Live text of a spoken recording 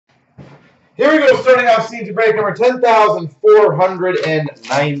Here we go, starting off CNC break number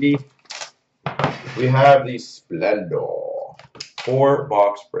 10,490. We have the Splendor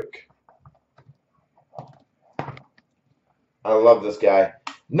 4-box break. I love this guy.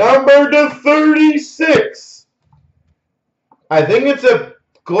 Number to 36. I think it's a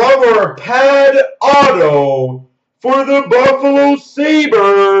glove or a pad auto for the Buffalo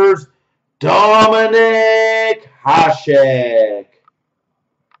Sabres, Dominic Hasek.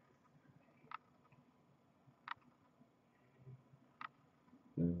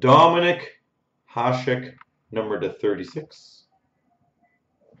 Dominic Hasek, number to 36.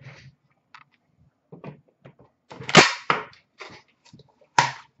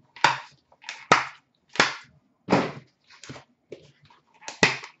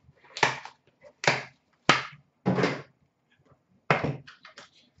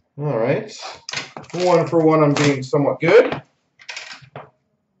 All right, 1 for 1 on being somewhat good.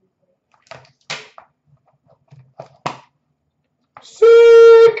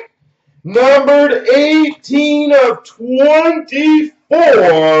 Sick! Numbered 18 of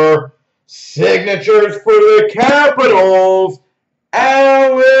 24. Signatures for the Capitals,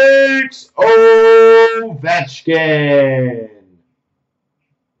 Alex Ovechkin.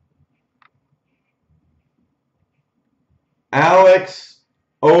 Alex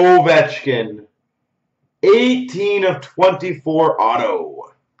Ovechkin, 18 of 24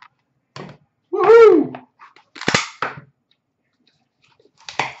 auto. Woohoo!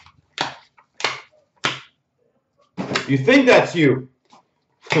 You think that's you.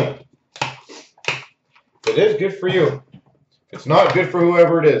 It is good for you. It's not good for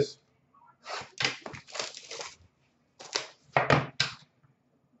whoever it is.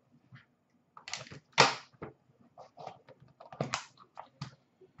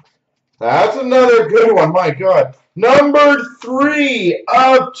 That's another good one, my God. Number 3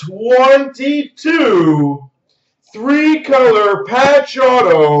 of 22. 3-color patch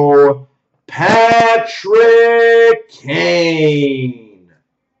auto, Patrick Kane.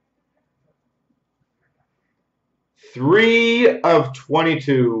 3 of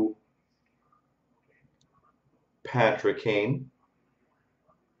 22. Patrick Kane.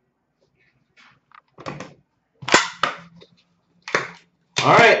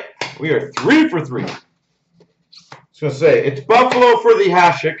 All right, we are 3 for 3. I was going to say, it's Buffalo for the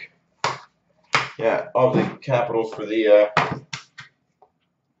Hasek. Yeah, of the Capitals for the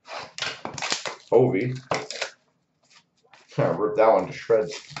Ovi. I ripped that one to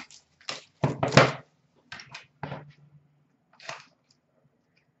shreds.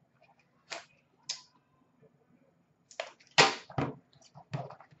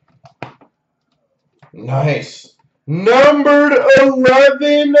 Nice. Numbered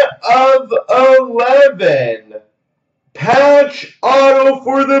 11 of 11. Patch auto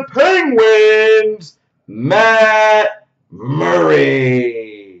for the Penguins, Matt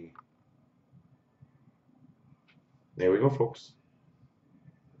Murray. There we go, folks.